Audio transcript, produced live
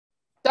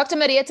Dr.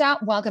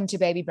 Maretha, welcome to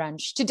Baby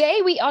Brunch.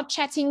 Today we are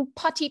chatting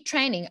potty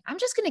training. I'm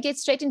just going to get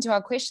straight into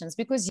our questions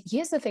because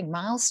here's the thing,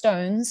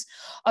 milestones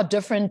are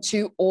different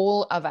to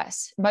all of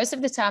us. Most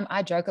of the time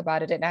I joke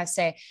about it and I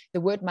say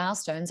the word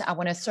milestones, I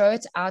want to throw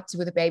it out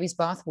with a baby's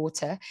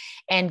bathwater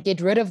and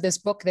get rid of this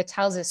book that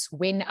tells us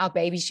when our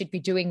baby should be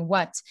doing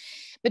what.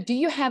 But do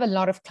you have a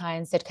lot of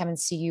clients that come and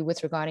see you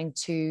with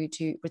regards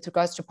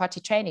to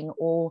potty training,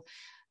 or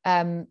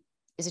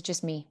is it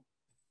just me?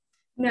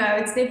 No,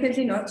 it's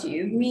definitely not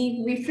you.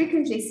 We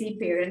frequently see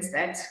parents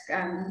that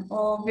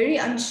are very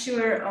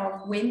unsure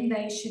of when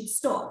they should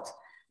start,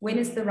 when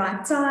is the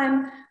right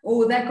time,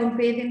 or they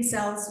compare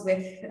themselves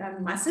with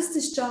my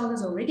sister's child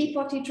is already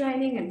potty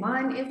training and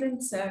mine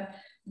isn't. So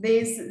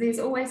there's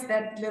always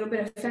that little bit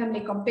of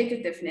family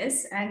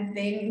competitiveness and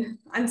then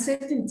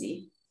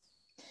uncertainty.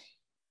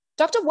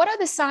 Doctor, what are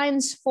the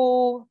signs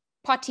for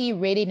potty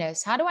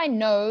readiness? How do I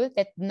know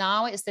that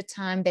now is the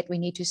time that we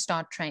need to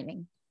start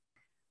training?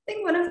 I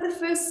think one of the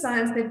first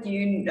signs that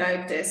you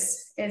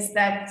notice is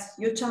that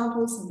your child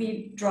will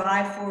be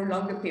dry for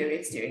longer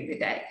periods during the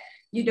day.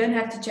 You don't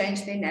have to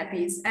change their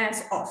nappies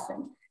as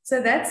often. So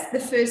that's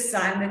the first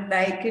sign that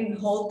they can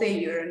hold their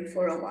urine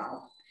for a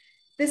while.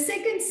 The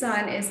second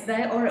sign is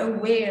they are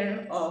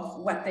aware of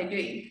what they're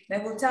doing. They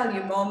will tell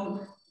you,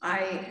 Mom, I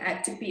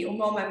had to pee, or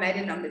Mom, I made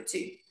a number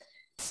 2.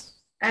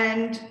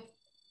 And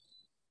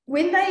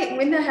when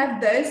they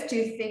have those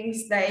two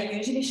things, they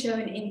usually show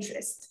an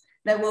interest.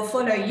 They will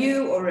follow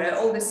you or an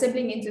older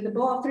sibling into the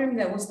bathroom.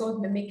 They will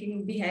start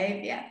mimicking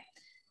behavior.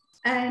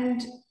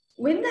 And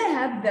when they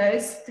have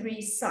those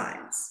 3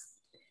 signs,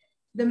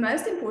 the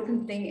most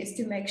important thing is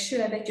to make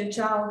sure that your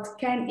child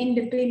can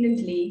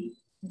independently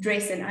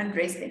dress and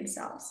undress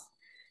themselves.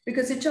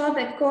 Because a child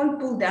that can't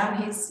pull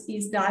down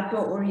his diaper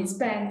or his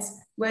pants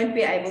won't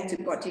be able to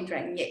potty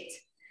train yet.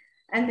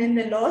 And then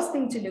the last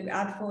thing to look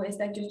out for is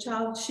that your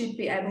child should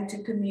be able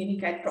to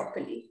communicate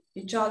properly.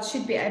 Your child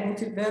should be able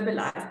to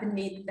verbalize the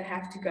need that they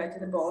have to go to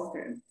the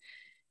bathroom.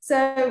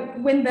 So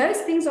when those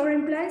things are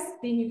in place,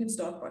 then you can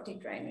start potty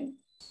training.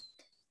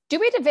 Do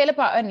we develop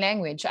our own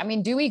language? I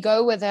mean, do we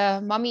go with a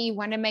mommy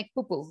want to make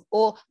poo-poo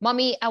or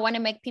mommy I want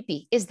to make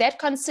pee-pee? Is that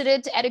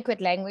considered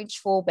adequate language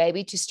for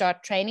baby to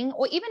start training?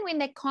 Or even when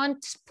they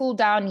can't pull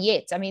down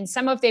yet? I mean,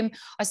 some of them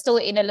are still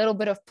in a little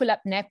bit of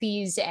pull-up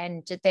nappies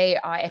and they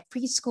are at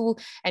preschool,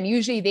 and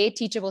usually their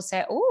teacher will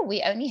say, oh,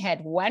 we only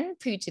had 1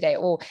 poo today,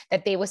 or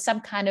that there was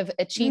some kind of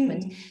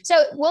achievement.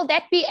 So will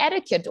that be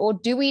adequate, or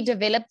do we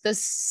develop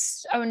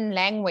this own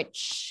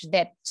language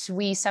that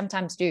we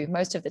sometimes do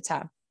most of the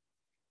time?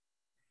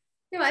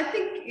 I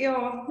think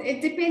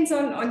it depends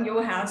on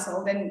your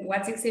household and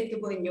what's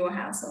acceptable in your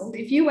household.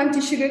 If you want to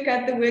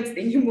sugarcoat the words,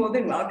 then you're more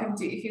than welcome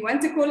to. If you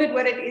want to call it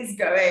what it is,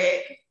 go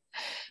ahead.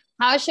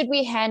 How should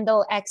we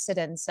handle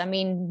accidents? I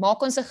mean,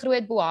 maak ons 'n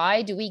groot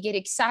boei. Do we get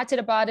excited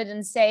about it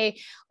and say,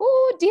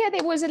 oh dear,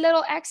 there was a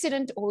little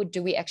accident, or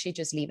do we actually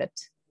just leave it?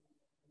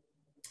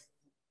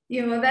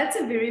 That's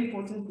a very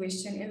important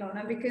question,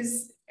 Ilana,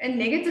 because a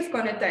negative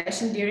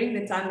connotation during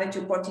the time that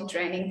you're potty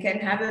training can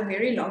have a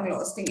very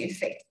long-lasting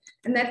effect.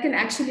 And that can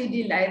actually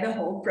delay the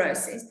whole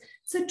process.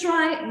 So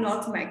try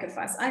not to make a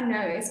fuss. I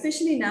know,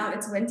 especially now,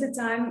 it's winter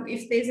time.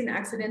 If there's an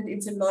accident,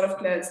 it's a lot of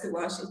clothes to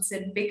wash. It's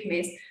a big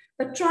mess.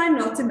 But try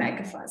not to make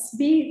a fuss.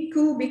 Be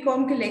cool, be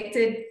calm,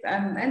 collected,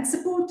 and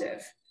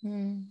supportive.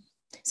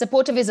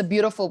 Supportive is a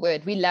beautiful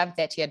word. We love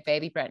that here at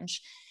Baby Brunch.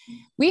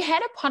 We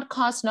had a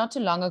podcast not too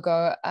long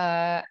ago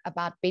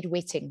about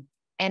bedwetting.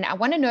 And I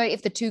want to know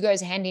if the two goes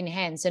hand in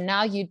hand. So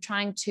now you're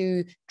trying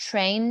to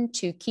train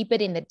to keep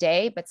it in the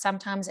day, but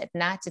sometimes at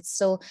night it's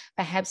still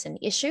perhaps an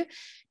issue.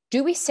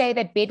 Do we say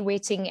that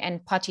bedwetting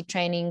and potty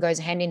training goes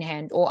hand in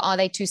hand, or are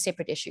they 2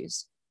 separate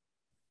issues?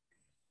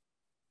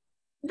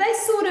 They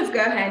sort of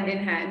go hand in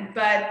hand,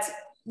 but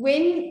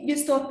when you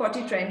start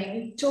potty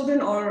training,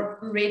 children are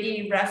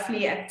ready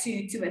roughly at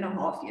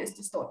 2.5 years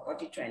to start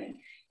potty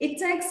training. It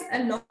takes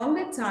a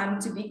longer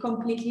time to be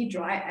completely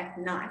dry at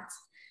night.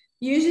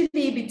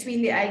 Usually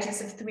between the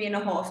ages of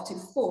 3.5 to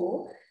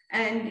 4,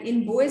 and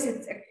in boys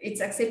it's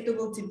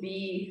acceptable to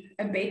be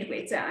a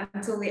bedwetter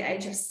until the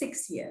age of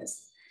 6 years.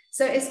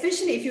 So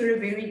especially if you're a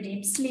very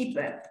deep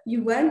sleeper,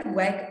 you won't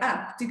wake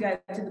up to go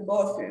to the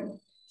bathroom.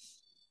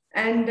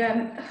 And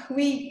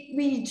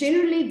we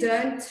generally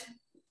don't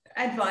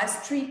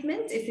advise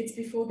treatment if it's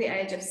before the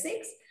age of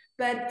 6,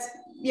 but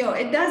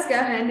it does go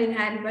hand in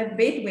hand. But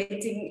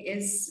bedwetting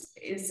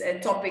is a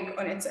topic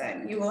on its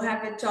own. You will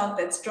have a child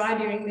that's dry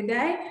during the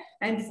day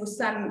and for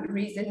some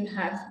reason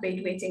have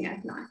bedwetting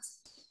at night.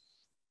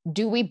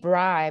 Do we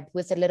bribe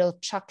with a little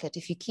chocolate?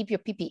 If you keep your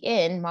pee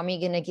in,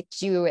 mommy gonna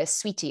get you a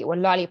sweetie or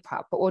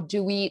lollipop? Or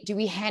do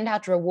we hand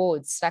out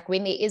rewards? Like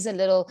when there is a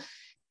little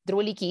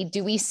droliki,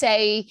 do we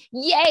say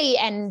yay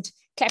and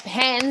clap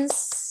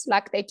hands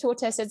like they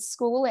taught us at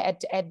school,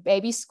 at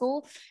baby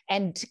school,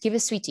 and give a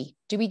sweetie?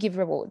 Do we give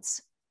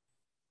rewards?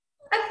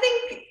 I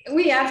think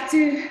we have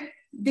to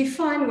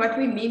define what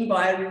we mean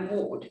by a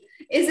reward.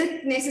 Is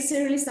it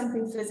necessarily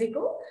something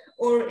physical,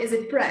 or is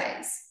it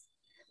praise?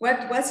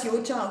 What's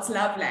your child's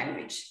love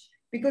language?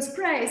 because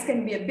praise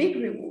can be a big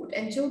reward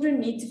and children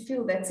need to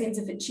feel that sense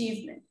of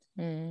achievement.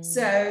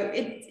 So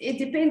it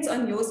depends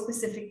on your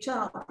specific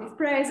child. If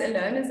praise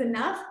alone is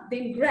enough,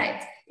 then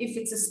great. If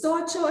it's a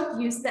star chart,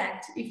 use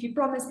that. If you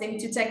promise them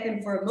to take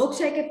them for a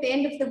milkshake at the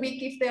end of the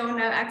week, if there are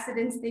no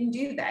accidents, then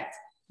do that.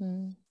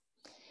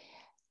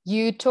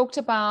 You talked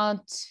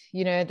about,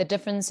 the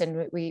difference,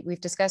 and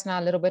we've discussed now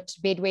a little bit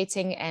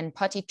bedwetting and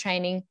potty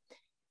training.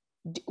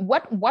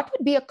 What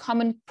would be a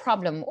common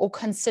problem or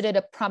considered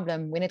a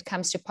problem when it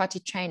comes to potty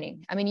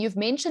training? I mean, you've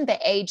mentioned the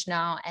age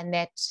now, and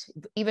that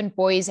even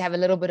boys have a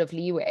little bit of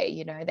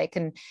leeway. They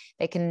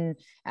can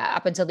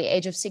up until the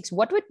age of 6.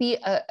 What would be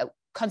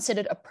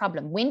considered a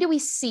problem? When do we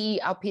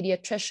see our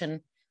pediatrician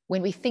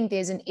when we think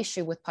there's an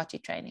issue with potty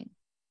training?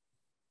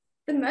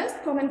 The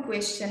most common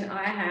question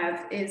I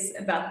have is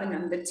about the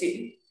number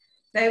 2.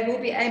 They will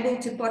be able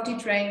to potty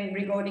train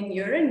regarding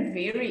urine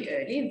very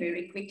early and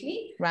very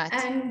quickly. Right.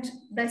 And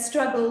they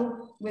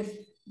struggle with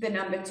the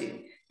number 2.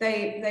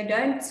 They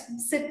don't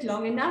sit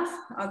long enough.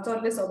 Our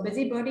toddlers are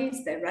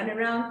busybodies. They run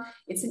around.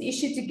 It's an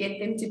issue to get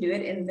them to do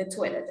it in the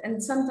toilet.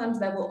 And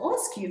sometimes they will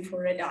ask you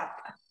for a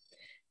diaper.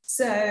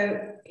 So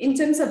in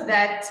terms of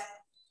that,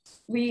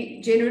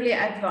 we generally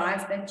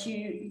advise that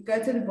you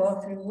go to the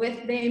bathroom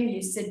with them,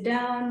 you sit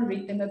down,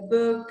 read them a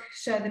book,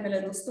 show them a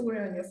little story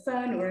on your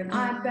phone or an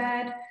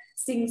iPad,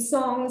 sing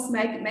songs,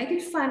 make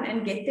it fun,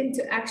 and get them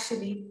to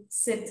actually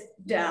sit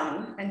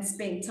down and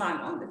spend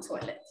time on the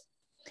toilet.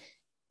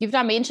 You've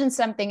now mentioned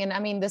something, and I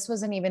mean, this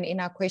wasn't even in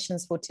our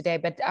questions for today,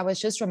 but I was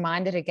just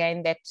reminded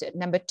again that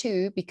number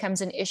 2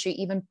 becomes an issue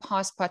even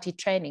past potty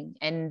training.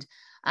 And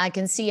I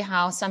can see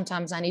how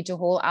sometimes I need to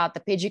haul out the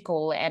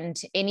pedicle and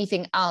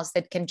anything else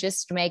that can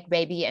just make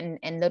baby and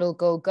little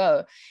girl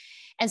go.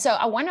 And so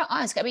I want to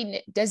ask, I mean,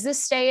 does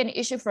this stay an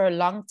issue for a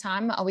long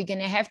time? Are we going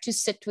to have to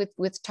sit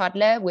with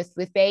toddler,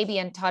 with baby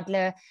and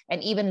toddler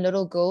and even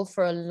little girl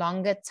for a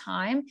longer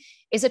time?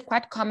 Is it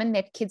quite common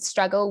that kids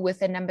struggle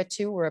with a number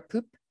 2 or a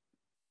poop?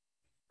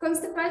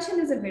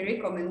 Constipation is a very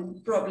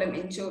common problem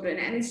in children,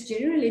 and it's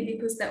generally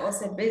because they're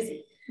also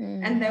busy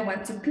and they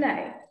want to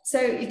play. So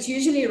it's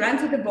usually run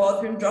to the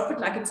bathroom, drop it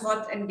like it's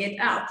hot, and get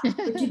out.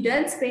 But you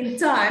don't spend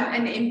time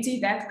and empty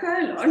that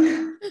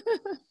colon.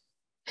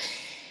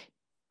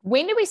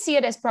 When do we see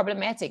it as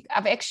problematic?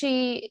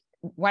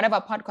 One of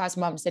our podcast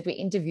moms that we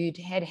interviewed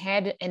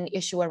had an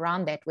issue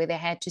around that, where they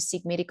had to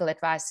seek medical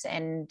advice,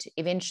 and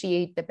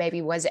eventually the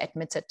baby was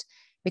admitted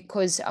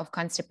because of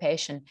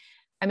constipation.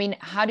 I mean,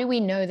 how do we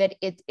know that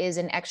it is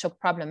an actual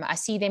problem? I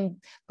see them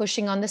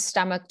pushing on the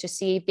stomach to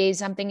see if there's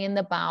something in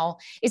the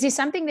bowel. Is there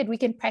something that we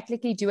can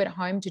practically do at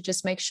home to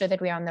just make sure that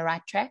we're on the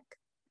right track?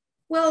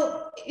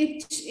 Well,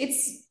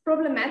 it's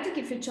problematic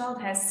if your child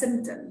has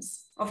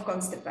symptoms of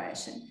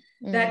constipation.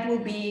 That will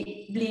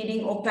be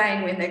bleeding or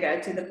pain when they go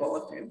to the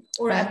bathroom,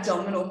 or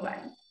abdominal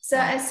pain. So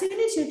as soon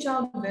as your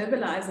child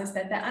verbalizes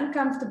that they're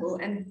uncomfortable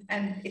and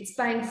it's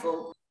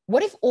painful.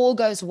 What if all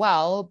goes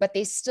well, but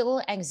there's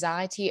still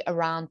anxiety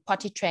around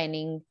potty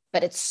training,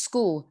 but it's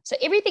school? So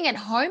everything at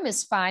home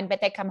is fine,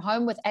 but they come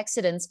home with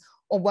accidents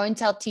or won't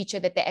tell teacher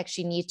that they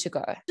actually need to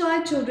go.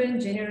 Shy children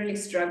generally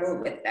struggle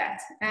with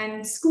that.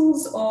 And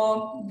schools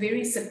are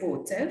very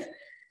supportive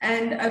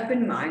and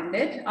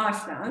open-minded, I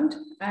found.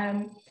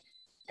 And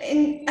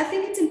I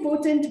think it's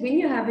important when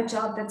you have a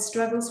child that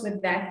struggles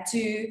with that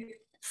to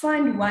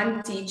find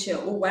one teacher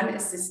or one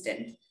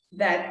assistant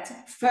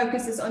that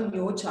focuses on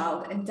your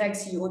child and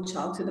takes your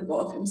child to the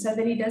bathroom, so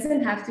that he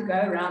doesn't have to go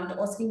around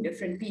asking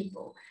different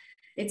people.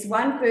 It's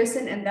one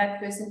person, and that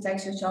person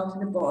takes your child to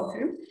the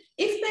bathroom.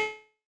 If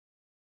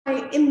they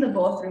are in the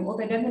bathroom or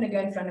they don't want to go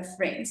in front of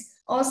friends,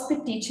 ask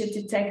the teacher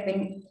to take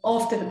them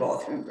after the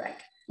bathroom break,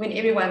 when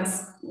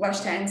everyone's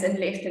washed hands and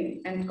left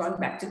and gone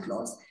back to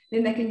class.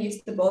 Then they can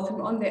use the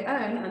bathroom on their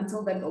own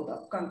until they build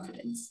up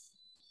confidence.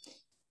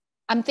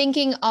 I'm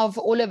thinking of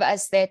all of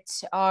us that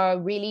are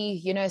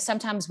really,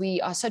 sometimes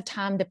we are so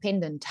time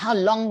dependent. How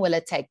long will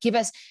it take? Give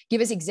us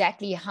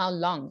exactly how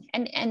long.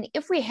 And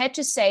if we had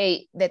to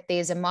say that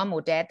there's a mom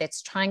or dad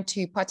that's trying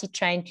to potty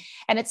train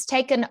and it's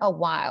taken a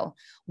while,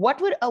 what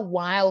would a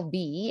while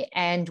be?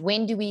 And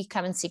when do we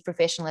come and seek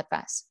professional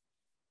advice?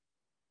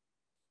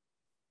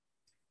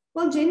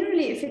 Well,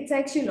 generally, if it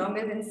takes you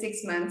longer than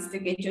 6 months to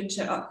get your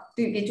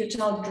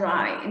child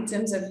dry in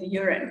terms of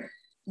urine,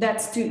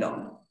 that's too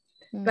long.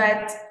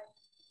 But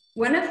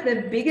one of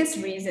the biggest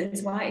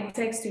reasons why it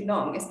takes too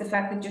long is the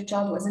fact that your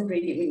child wasn't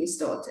ready when you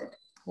started.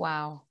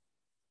 Wow.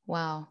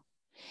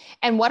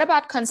 And what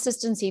about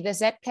consistency? Does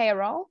that play a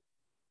role?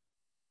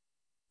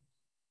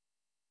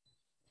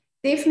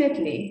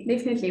 Definitely.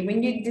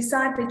 When you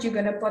decide that you're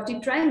going to potty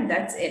train,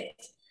 that's it.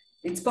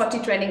 It's potty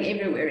training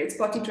everywhere. It's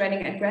potty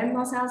training at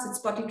grandma's house. It's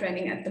potty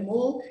training at the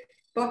mall.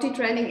 Potty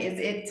training is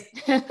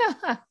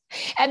it.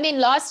 And then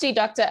lastly,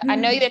 doctor, I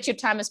know that your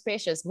time is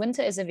precious.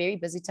 Winter is a very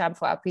busy time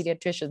for our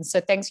pediatricians.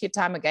 So thanks for your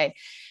time again.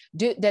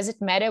 Does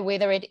it matter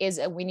whether it is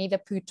a Winnie the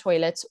Pooh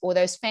toilet or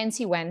those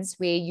fancy ones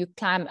where you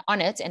climb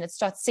on it and it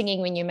starts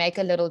singing when you make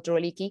a little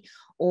droliki?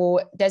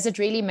 Or does it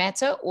really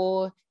matter?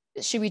 Or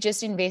should we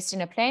just invest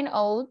in a plain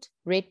old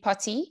red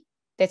potty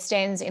that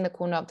stands in the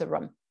corner of the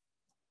room?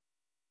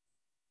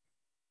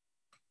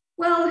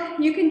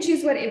 Well, you can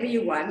choose whatever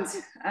you want.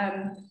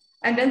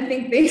 I don't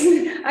think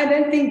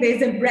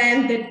there's a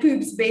brand that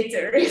poops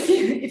better,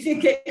 if you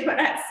get what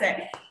I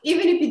say.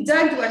 Even if you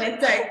don't want to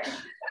take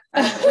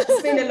or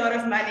spend a lot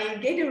of money,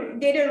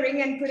 get a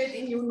ring and put it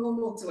in your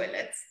normal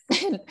toilet.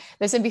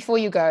 Listen, before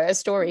you go, a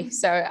story.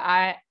 So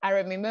I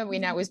remember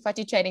when I was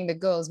potty training the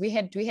girls, we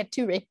had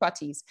 2 red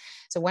potties.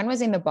 So one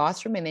was in the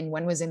bathroom and then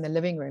one was in the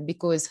living room,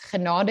 because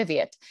genade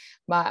weet,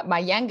 my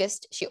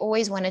youngest, she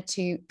always wanted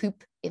to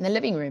poop in the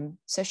living room.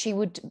 So she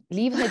would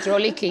leave her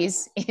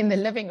drollies in the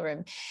living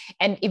room.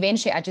 And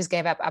eventually I just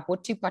gave up. I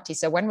bought 2 potties.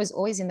 So one was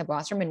always in the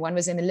bathroom and one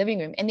was in the living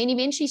room. And then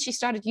eventually she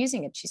started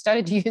using it. She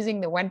started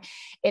using the one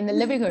in the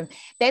living room.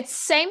 That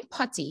same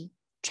potty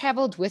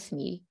traveled with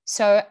me.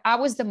 So I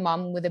was the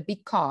mom with a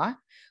big car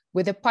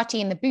with a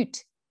potty in the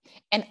boot.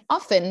 And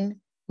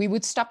often we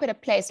would stop at a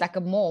place like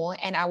a mall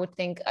and I would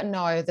think, oh,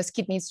 no, this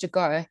kid needs to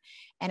go.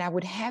 And I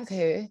would have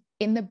her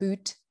in the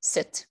boot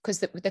sit, because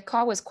the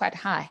car was quite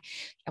high.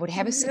 I would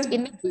have her sit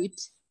in the boot,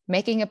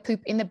 making a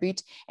poop in the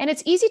boot. And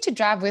it's easy to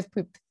drive with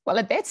poop. Well,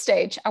 at that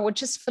stage, I would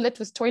just fill it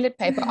with toilet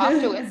paper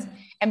afterwards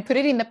and put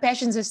it in the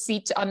passenger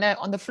seat on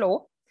the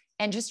floor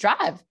and just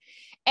drive.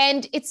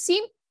 And it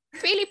seemed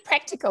really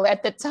practical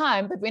at the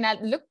time. But when I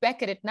look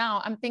back at it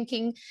now, I'm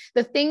thinking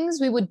the things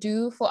we would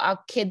do for our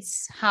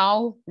kids,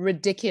 how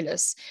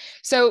ridiculous.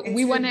 So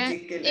we want to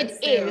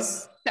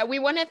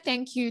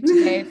thank you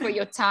today for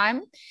your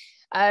time.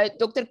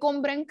 Dr.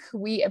 Combrink,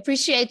 we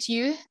appreciate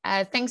you.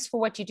 Thanks for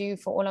what you do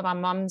for all of our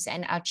moms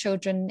and our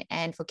children,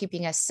 and for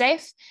keeping us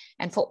safe,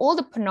 and for all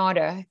the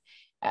panado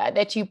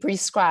that you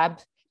prescribe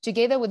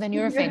together with the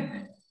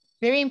Nurofen.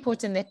 Very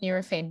important, that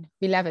Nurofen.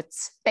 We love it.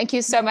 Thank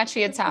you so much for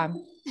your time.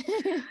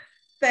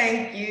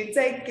 Thank you.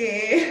 Take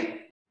care.